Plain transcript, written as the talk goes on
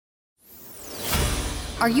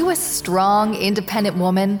Are you a strong, independent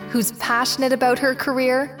woman who's passionate about her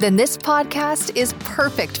career? Then this podcast is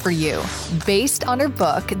perfect for you. Based on her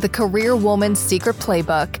book, The Career Woman's Secret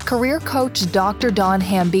Playbook, career coach Dr. Dawn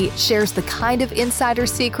Hamby shares the kind of insider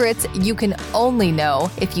secrets you can only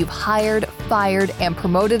know if you've hired, fired, and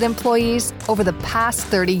promoted employees over the past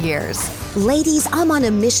 30 years. Ladies, I'm on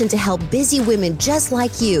a mission to help busy women just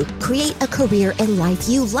like you create a career and life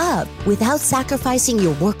you love without sacrificing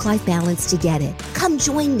your work-life balance to get it. Come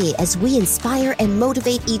join me as we inspire and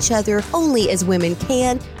motivate each other only as women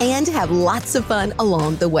can and have lots of fun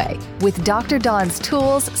along the way. With Dr. Dawn's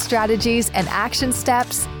tools, strategies, and action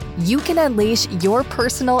steps, you can unleash your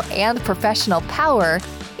personal and professional power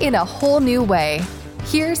in a whole new way.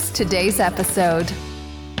 Here's today's episode.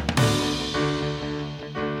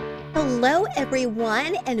 Hello,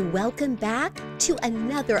 everyone, and welcome back to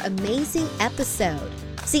another amazing episode.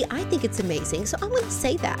 See, I think it's amazing, so I'm going to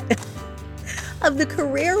say that. Of the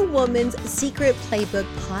Career Woman's Secret Playbook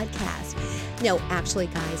podcast. No, actually,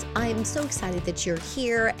 guys, I'm so excited that you're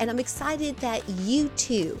here, and I'm excited that you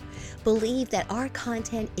too believe that our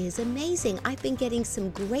content is amazing. I've been getting some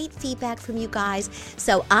great feedback from you guys,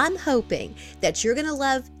 so I'm hoping that you're going to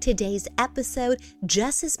love today's episode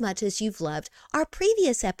just as much as you've loved our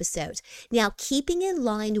previous episodes. Now, keeping in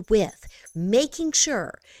line with making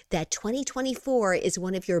sure that 2024 is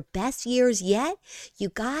one of your best years yet, you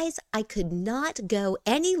guys, I could not go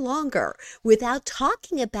any longer without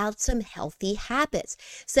talking about some healthy habits.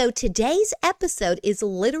 So today's episode is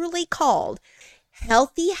literally called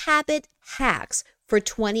Healthy Habit Hacks for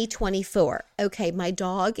 2024. Okay, my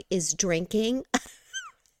dog is drinking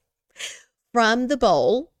from the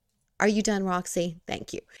bowl. Are you done, Roxy?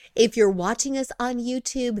 Thank you. If you're watching us on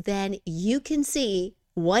YouTube, then you can see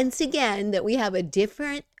once again that we have a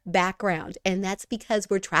different background, and that's because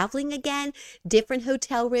we're traveling again, different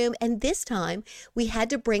hotel room, and this time we had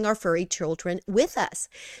to bring our furry children with us.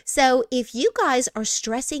 So if you guys are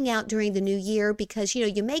stressing out during the new year because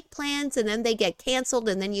you make plans and then they get canceled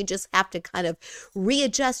and then you just have to kind of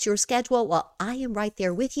readjust your schedule, well, I am right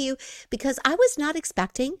there with you because I was not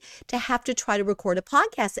expecting to have to try to record a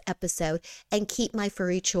podcast episode and keep my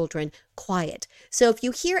furry children quiet. So if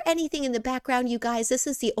you hear anything in the background, you guys, this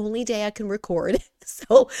is the only day I can record.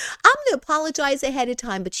 So I'm going to apologize ahead of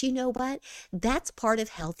time, but you know what? That's part of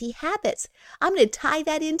healthy habits. I'm going to tie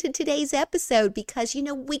that into today's episode because,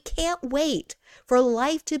 we can't wait for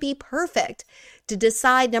life to be perfect, to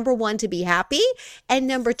decide, number one, to be happy, and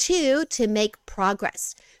number two, to make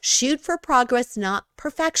progress. Shoot for progress, not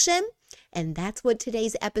perfection. And that's what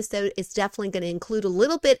today's episode is definitely going to include a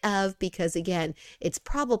little bit of because, again, it's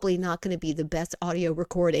probably not going to be the best audio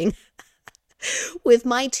recording with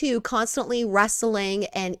my two constantly wrestling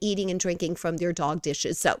and eating and drinking from their dog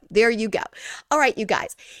dishes. So there you go. All right, you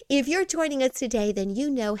guys, if you're joining us today, then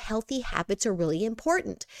you know healthy habits are really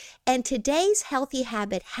important. And today's healthy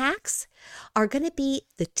habit hacks are going to be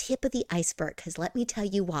the tip of the iceberg because let me tell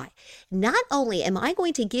you why. Not only am I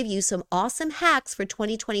going to give you some awesome hacks for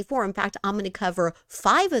 2024, in fact, I'm going to cover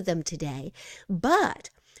 5 of them today,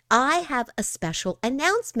 but I have a special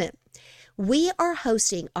announcement. We are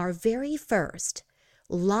hosting our very first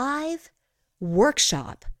live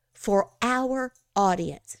workshop for our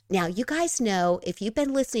audience. Now, you guys know, if you've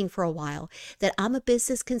been listening for a while, that I'm a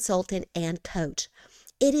business consultant and coach.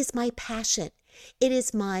 It is my passion. It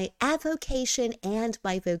is my avocation and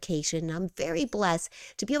my vocation. I'm very blessed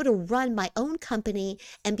to be able to run my own company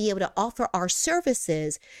and be able to offer our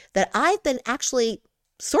services that I've been actually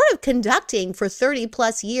sort of conducting for 30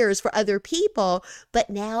 plus years for other people, but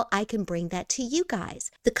now I can bring that to you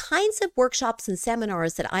guys. The kinds of workshops and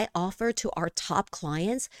seminars that I offer to our top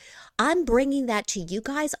clients, I'm bringing that to you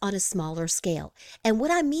guys on a smaller scale. And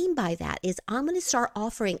what I mean by that is I'm going to start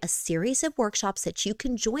offering a series of workshops that you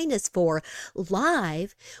can join us for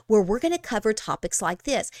live, where we're going to cover topics like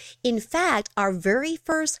this. In fact, our very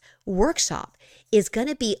first workshop is going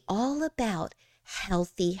to be all about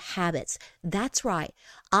healthy habits. That's right.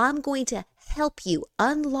 I'm going to help you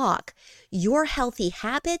unlock your healthy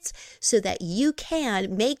habits so that you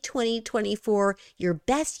can make 2024 your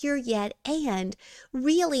best year yet and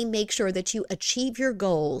really make sure that you achieve your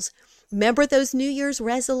goals. Remember those New Year's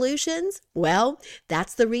resolutions? Well,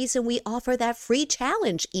 that's the reason we offer that free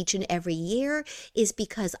challenge each and every year, is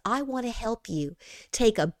because I want to help you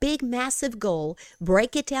take a big, massive goal,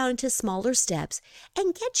 break it down into smaller steps,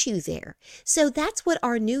 and get you there. So that's what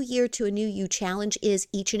our New Year to a New You challenge is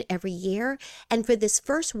each and every year. And for this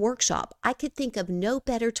first workshop, I could think of no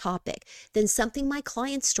better topic than something my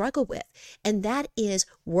clients struggle with, and that is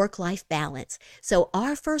work-life balance. So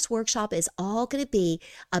our first workshop is all going to be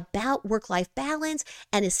about about work-life balance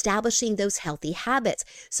and establishing those healthy habits.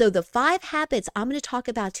 So the 5 habits I'm going to talk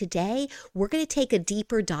about today, we're going to take a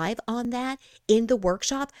deeper dive on that in the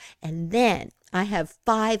workshop. And then I have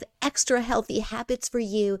 5 extra healthy habits for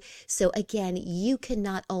you. So again, you can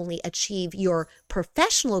not only achieve your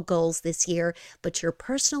professional goals this year, but your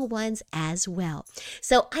personal ones as well.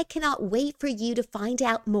 So I cannot wait for you to find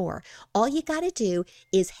out more. All you got to do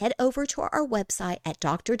is head over to our website at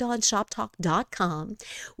drdawnshoptalk.com.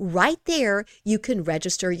 Right there, you can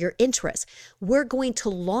register your interest. We're going to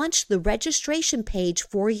launch the registration page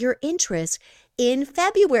for your interest in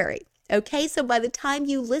February. Okay, so by the time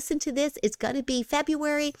you listen to this, it's going to be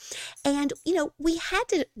February. And, we had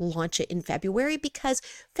to launch it in February because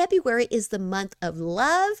February is the month of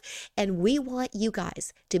love. And we want you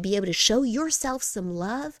guys to be able to show yourself some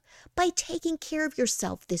love by taking care of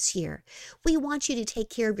yourself this year. We want you to take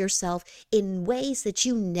care of yourself in ways that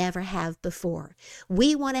you never have before.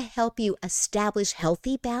 We want to help you establish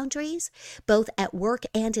healthy boundaries, both at work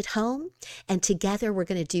and at home. And together, we're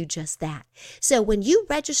going to do just that. So when you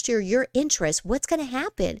register your interest, what's going to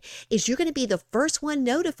happen is you're going to be the first one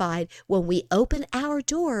notified when we open our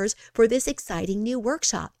doors for this exciting new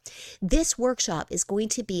workshop. This workshop is going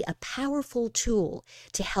to be a powerful tool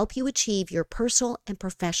to help you achieve your personal and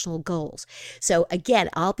professional goals. So again,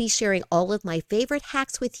 I'll be sharing all of my favorite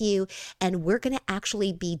hacks with you, and we're going to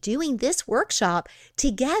actually be doing this workshop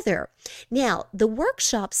together. Now, the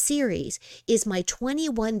workshop series is my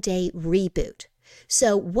 21-day reboot.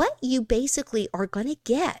 So what you basically are going to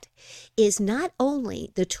get is not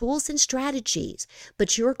only the tools and strategies,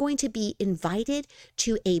 but you're going to be invited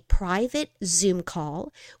to a private Zoom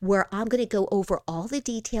call where I'm going to go over all the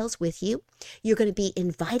details with you. You're going to be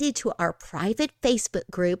invited to our private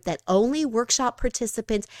Facebook group that only workshop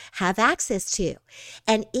participants have access to.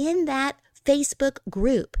 And in that Facebook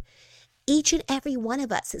group, each and every one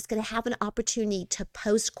of us is going to have an opportunity to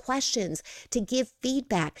post questions, to give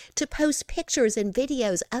feedback, to post pictures and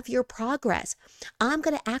videos of your progress. I'm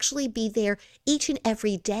going to actually be there each and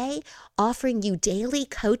every day offering you daily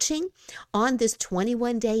coaching on this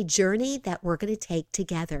 21-day journey that we're going to take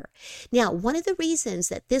together. Now, one of the reasons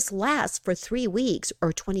that this lasts for 3 weeks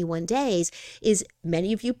or 21 days is,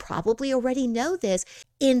 many of you probably already know this,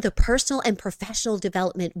 in the personal and professional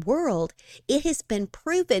development world, it has been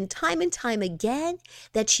proven time and time again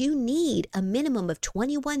that you need a minimum of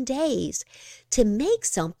 21 days to make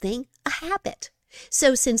something a habit.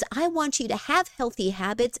 So since I want you to have healthy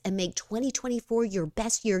habits and make 2024 your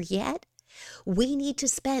best year yet, we need to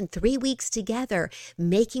spend 3 weeks together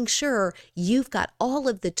making sure you've got all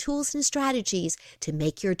of the tools and strategies to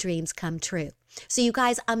make your dreams come true. So you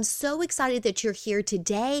guys, I'm so excited that you're here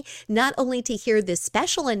today, not only to hear this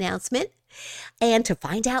special announcement and to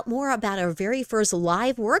find out more about our very first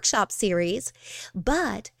live workshop series,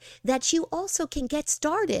 but that you also can get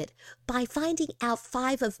started by finding out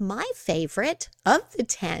 5 of my favorite of the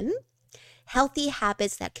 10 healthy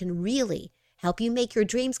habits that can really help you make your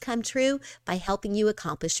dreams come true by helping you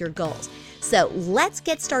accomplish your goals. So let's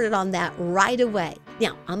get started on that right away.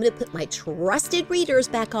 Now, I'm going to put my trusted readers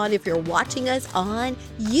back on if you're watching us on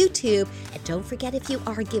YouTube. And don't forget, if you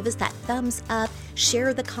are, give us that thumbs up,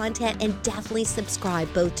 share the content, and definitely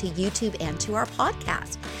subscribe both to YouTube and to our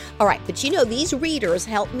podcast. All right, but these readers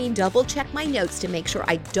help me double check my notes to make sure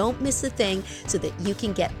I don't miss a thing so that you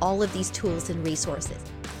can get all of these tools and resources.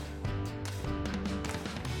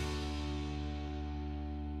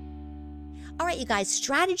 All right, you guys,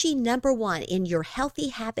 strategy number 1 in your healthy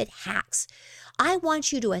habit hacks. I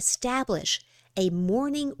want you to establish a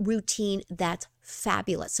morning routine that's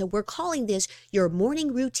fabulous. So we're calling this your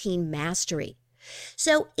morning routine mastery.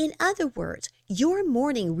 So in other words, your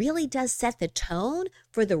morning really does set the tone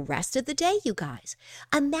for the rest of the day, you guys.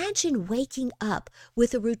 Imagine waking up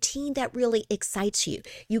with a routine that really excites you.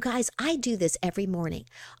 You guys, I do this every morning.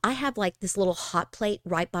 I have like this little hot plate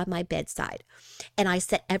right by my bedside, and I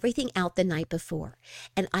set everything out the night before.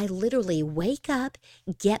 And I literally wake up,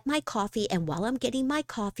 get my coffee, and while I'm getting my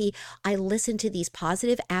coffee, I listen to these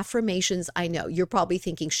positive affirmations. I know you're probably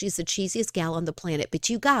thinking she's the cheesiest gal on the planet, but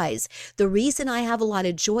you guys, the reason I have a lot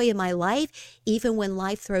of joy in my life, even when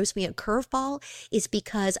life throws me a curveball, is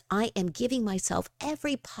because I am giving myself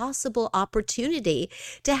every possible opportunity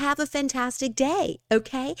to have a fantastic day,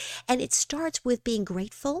 okay? And it starts with being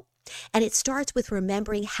grateful. And it starts with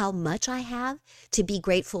remembering how much I have to be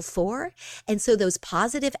grateful for. And so those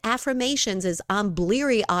positive affirmations as I'm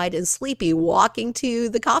bleary-eyed and sleepy walking to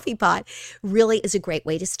the coffee pot really is a great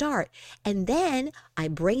way to start. And then I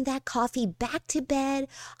bring that coffee back to bed.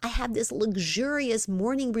 I have this luxurious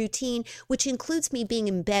morning routine, which includes me being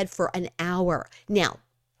in bed for an hour. Now,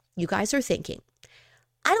 you guys are thinking,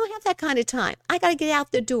 I don't have that kind of time. I got to get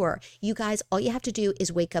out the door. You guys, all you have to do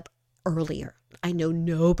is wake up earlier. I know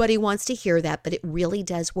nobody wants to hear that, but it really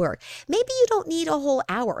does work. Maybe you don't need a whole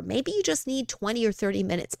hour. Maybe you just need 20 or 30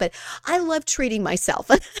 minutes, but I love treating myself.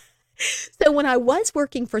 So when I was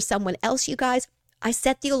working for someone else, you guys, I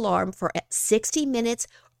set the alarm for 60 minutes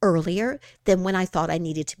earlier than when I thought I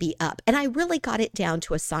needed to be up. And I really got it down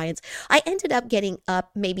to a science. I ended up getting up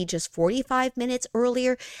maybe just 45 minutes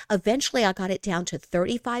earlier. Eventually, I got it down to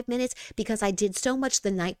 35 minutes because I did so much the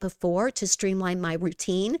night before to streamline my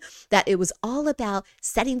routine that it was all about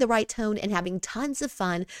setting the right tone and having tons of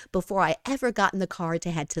fun before I ever got in the car to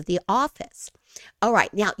head to the office. All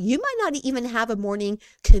right, now you might not even have a morning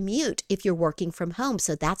commute if you're working from home,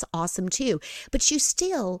 so that's awesome too. But you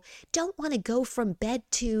still don't want to go from bed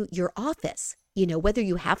to your office. You know, whether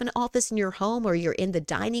you have an office in your home or you're in the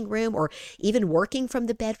dining room or even working from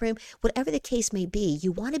the bedroom, whatever the case may be,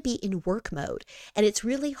 you want to be in work mode. And it's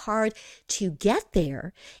really hard to get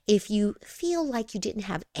there if you feel like you didn't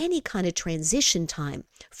have any kind of transition time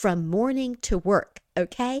from morning to work.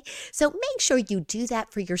 Okay, so make sure you do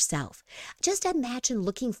that for yourself. Just imagine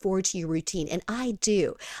looking forward to your routine. And I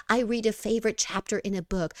do. I read a favorite chapter in a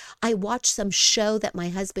book. I watch some show that my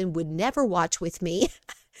husband would never watch with me.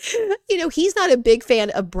 You know, he's not a big fan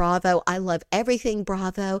of Bravo. I love everything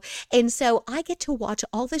Bravo. And so I get to watch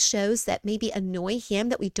all the shows that maybe annoy him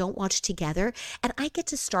that we don't watch together. And I get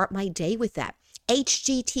to start my day with that.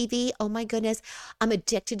 HGTV, oh my goodness, I'm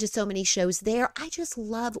addicted to so many shows there. I just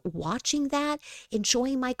love watching that,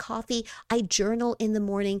 enjoying my coffee. I journal in the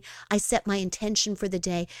morning. I set my intention for the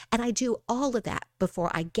day, and I do all of that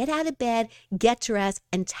before I get out of bed, get dressed,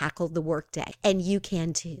 and tackle the workday. And you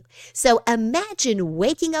can too. So imagine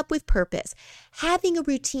waking up with purpose, having a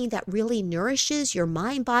routine that really nourishes your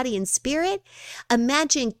mind, body, and spirit.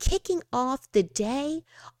 Imagine kicking off the day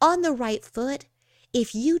on the right foot.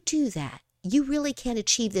 If you do that, you really can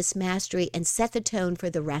achieve this mastery and set the tone for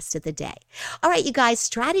the rest of the day. All right, you guys,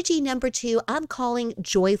 strategy number 2, I'm calling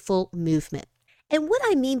joyful movement. And what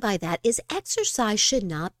I mean by that is exercise should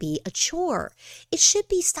not be a chore. It should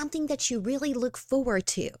be something that you really look forward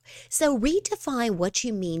to. So redefine what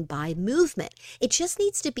you mean by movement. It just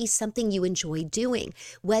needs to be something you enjoy doing,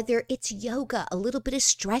 whether it's yoga, a little bit of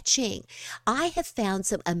stretching. I have found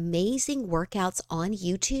some amazing workouts on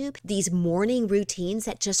YouTube, these morning routines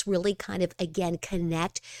that just really kind of, again,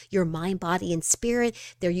 connect your mind, body, and spirit.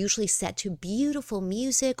 They're usually set to beautiful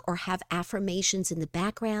music or have affirmations in the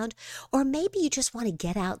background, or maybe you just want to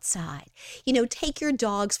get outside. You know, take your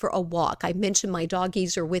dogs for a walk. I mentioned my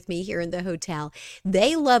doggies are with me here in the hotel.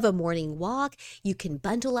 They love a morning walk. You can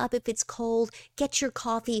bundle up if it's cold, get your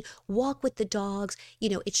coffee, walk with the dogs. You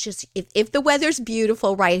know, it's just, if the weather's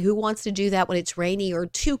beautiful, right? Who wants to do that when it's rainy or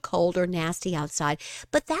too cold or nasty outside?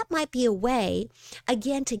 But that might be a way,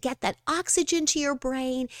 again, to get that oxygen to your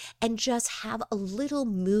brain and just have a little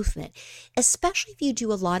movement, especially if you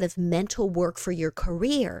do a lot of mental work for your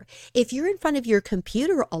career. If you're in front of your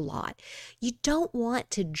computer a lot, you don't want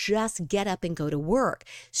to just get up and go to work.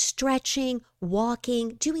 Stretching,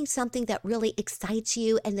 walking, doing something that really excites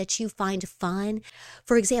you and that you find fun.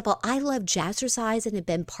 For example, I love jazzercise and have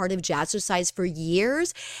been part of jazzercise for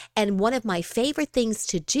years. And one of my favorite things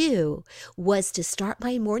to do was to start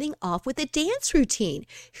my morning off with a dance routine.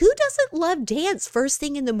 Who doesn't love dance first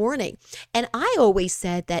thing in the morning? And I always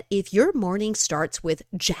said that if your morning starts with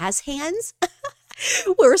jazz hands,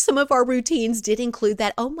 where some of our routines did include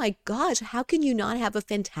that. Oh my gosh, how can you not have a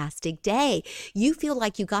fantastic day? You feel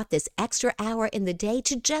like you got this extra hour in the day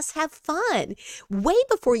to just have fun way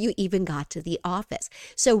before you even got to the office.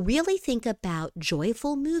 So really think about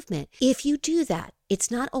joyful movement. If you do that,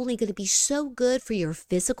 it's not only going to be so good for your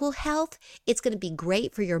physical health, it's going to be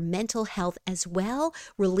great for your mental health as well,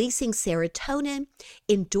 releasing serotonin,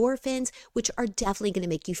 endorphins, which are definitely going to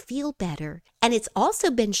make you feel better. And it's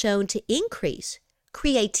also been shown to increase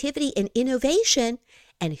creativity and innovation.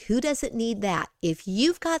 And who doesn't need that? If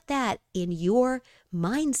you've got that in your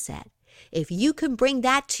mindset, if you can bring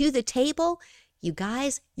that to the table, you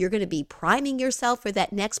guys, you're going to be priming yourself for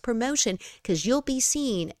that next promotion because you'll be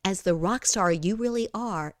seen as the rock star you really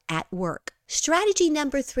are at work. Strategy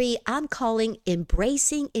number 3, I'm calling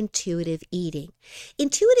embracing intuitive eating.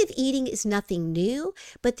 Intuitive eating is nothing new,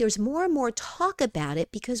 but there's more and more talk about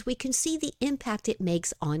it because we can see the impact it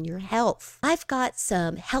makes on your health. I've got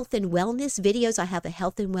some health and wellness videos. I have a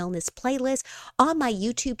health and wellness playlist on my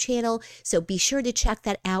YouTube channel, so be sure to check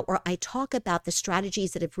that out where I talk about the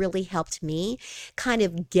strategies that have really helped me kind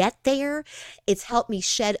of get there. It's helped me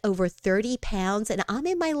shed over 30 pounds, and I'm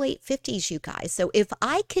in my late 50s, you guys. So if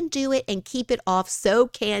I can do it and keep keep it off, so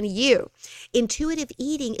can you. Intuitive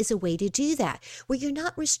eating is a way to do that, where you're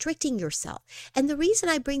not restricting yourself. And the reason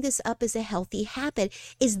I bring this up as a healthy habit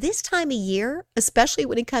is this time of year, especially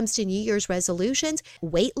when it comes to New Year's resolutions,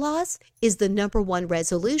 weight loss is the number one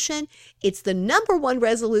resolution. It's the number one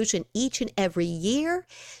resolution each and every year.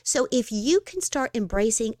 So if you can start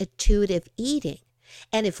embracing intuitive eating,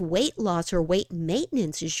 and if weight loss or weight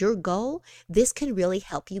maintenance is your goal, this can really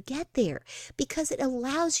help you get there because it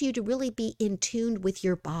allows you to really be in tune with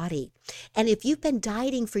your body. And if you've been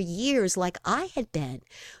dieting for years like I had been,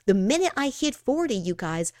 the minute I hit 40, you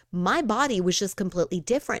guys, my body was just completely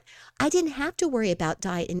different. I didn't have to worry about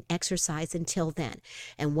diet and exercise until then.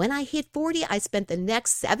 And when I hit 40, I spent the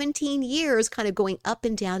next 17 years kind of going up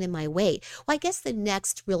and down in my weight. Well, I guess the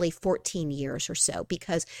next really 14 years or so,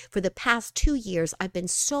 because for the past 2 years, I've been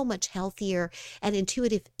so much healthier, and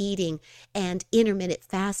intuitive eating and intermittent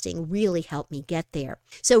fasting really helped me get there.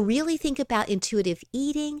 So really think about intuitive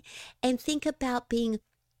eating and think about being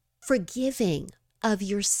forgiving of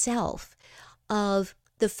yourself, of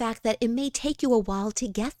the fact that it may take you a while to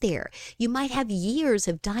get there. You might have years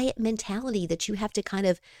of diet mentality that you have to kind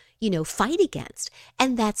of, fight against,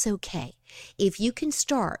 and that's okay. If you can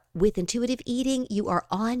start with intuitive eating, you are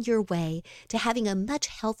on your way to having a much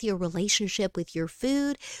healthier relationship with your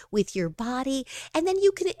food, with your body, and then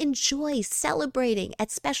you can enjoy celebrating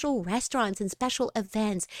at special restaurants and special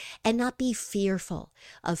events and not be fearful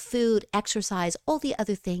of food, exercise, all the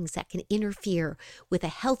other things that can interfere with a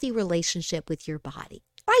healthy relationship with your body.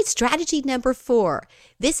 All right, strategy number 4.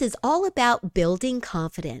 This is all about building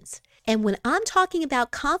confidence. And when I'm talking about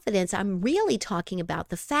confidence, I'm really talking about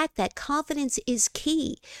the fact that confidence is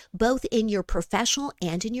key, both in your professional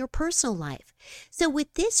and in your personal life. So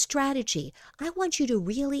with this strategy, I want you to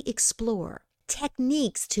really explore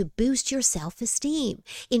techniques to boost your self-esteem.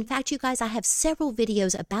 In fact, you guys, I have several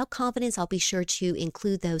videos about confidence. I'll be sure to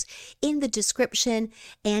include those in the description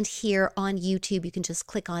and here on YouTube. You can just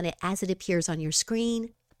click on it as it appears on your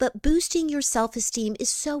screen. But boosting your self-esteem is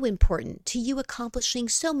so important to you accomplishing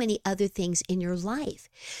so many other things in your life.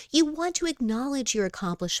 You want to acknowledge your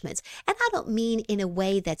accomplishments. And I don't mean in a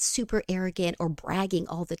way that's super arrogant or bragging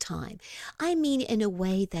all the time. I mean in a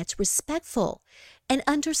way that's respectful and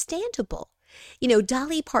understandable.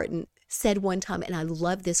 Dolly Parton said one time, and I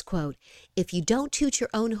love this quote, "If you don't toot your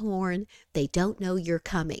own horn, they don't know you're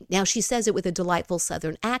coming." Now, she says it with a delightful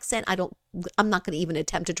Southern accent. I'm not going to even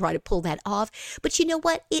attempt to try to pull that off. But you know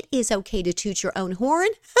what? It is okay to toot your own horn,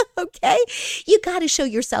 okay? You got to show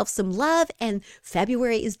yourself some love, and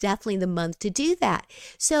February is definitely the month to do that.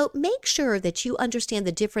 So make sure that you understand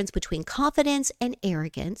the difference between confidence and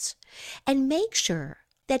arrogance, and make sure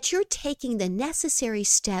that you're taking the necessary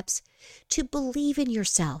steps to believe in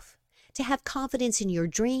yourself, to have confidence in your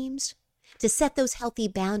dreams, to set those healthy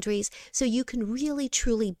boundaries so you can really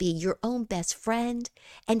truly be your own best friend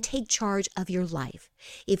and take charge of your life.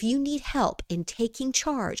 If you need help in taking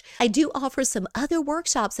charge, I do offer some other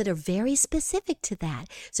workshops that are very specific to that.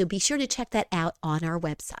 So be sure to check that out on our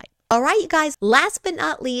website. All right, you guys, last but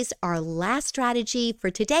not least, our last strategy for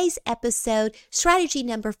today's episode, strategy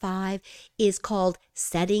number 5, is called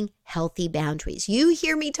setting healthy boundaries. You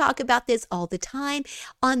hear me talk about this all the time.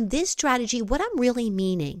 On this strategy, what I'm really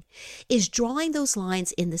meaning is drawing those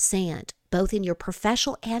lines in the sand, both in your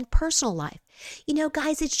professional and personal life.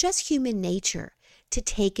 Guys, it's just human nature to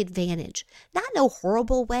take advantage. Not in a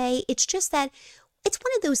horrible way. It's just that it's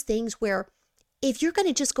one of those things where if you're going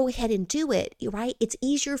to just go ahead and do it, right, it's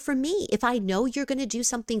easier for me. If I know you're going to do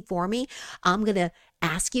something for me, I'm going to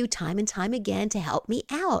ask you time and time again to help me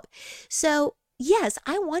out. So yes,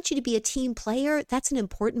 I want you to be a team player. That's an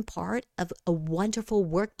important part of a wonderful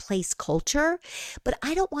workplace culture. But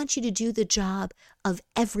I don't want you to do the job of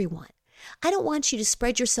everyone. I don't want you to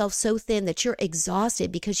spread yourself so thin that you're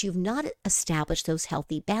exhausted because you've not established those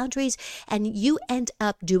healthy boundaries and you end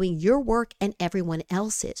up doing your work and everyone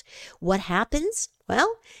else's. What happens?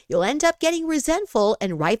 Well, you'll end up getting resentful,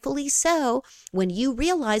 and rightfully so, when you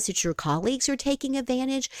realize that your colleagues are taking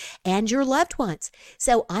advantage and your loved ones.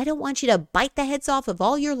 So I don't want you to bite the heads off of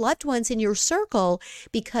all your loved ones in your circle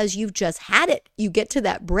because you've just had it. You get to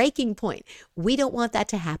that breaking point. We don't want that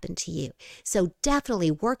to happen to you. So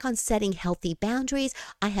definitely work on setting healthy boundaries.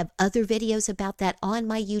 I have other videos about that on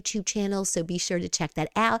my YouTube channel, so be sure to check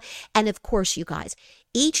that out. And of course, you guys,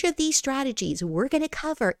 each of these strategies we're going to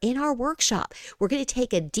cover in our workshop. We're going to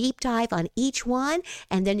take a deep dive on each one,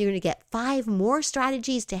 and then you're going to get 5 more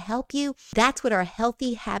strategies to help you. That's what our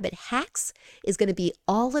Healthy Habit Hacks is going to be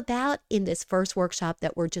all about in this first workshop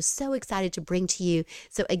that we're just so excited to bring to you.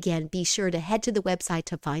 So again, be sure to head to the website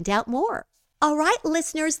to find out more. All right,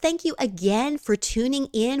 listeners, thank you again for tuning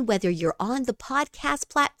in, whether you're on the podcast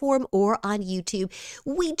platform or on YouTube.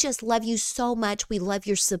 We just love you so much. We love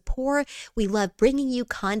your support. We love bringing you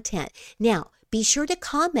content. Now, be sure to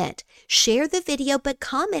comment, share the video, but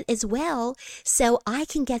comment as well so I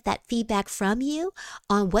can get that feedback from you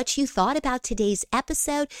on what you thought about today's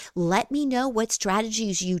episode. Let me know what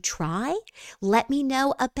strategies you try. Let me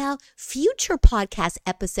know about future podcast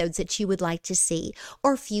episodes that you would like to see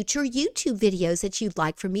or future YouTube videos that you'd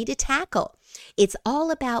like for me to tackle. It's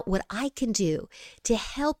all about what I can do to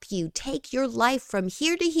help you take your life from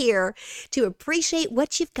here to here, to appreciate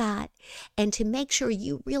what you've got, and to make sure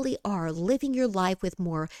you really are living your life with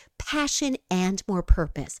more passion and more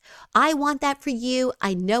purpose. I want that for you.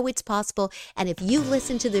 I know it's possible. And if you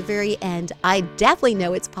listen to the very end, I definitely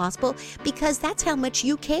know it's possible because that's how much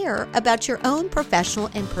you care about your own professional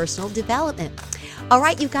and personal development. All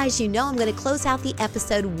right, you guys, you know I'm going to close out the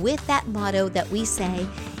episode with that motto that we say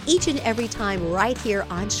each and every time right here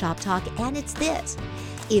on Shop Talk, and it's this: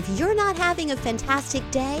 if you're not having a fantastic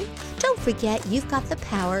day, don't forget you've got the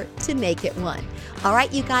power to make it one. All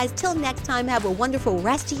right, you guys, till next time, have a wonderful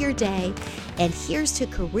rest of your day, and here's to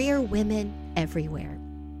career women everywhere.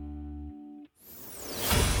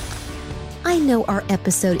 I know our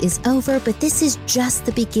episode is over, but this is just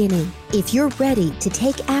the beginning. If you're ready to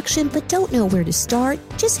take action but don't know where to start,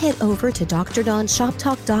 just head over to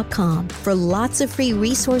DrDawnShopTalk.com for lots of free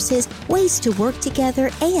resources, ways to work together,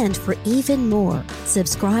 and for even more.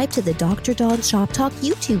 Subscribe to the Dr. Dawn Shop Talk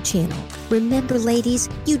YouTube channel. Remember, ladies,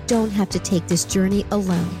 you don't have to take this journey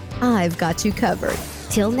alone. I've got you covered.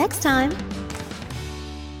 Till next time.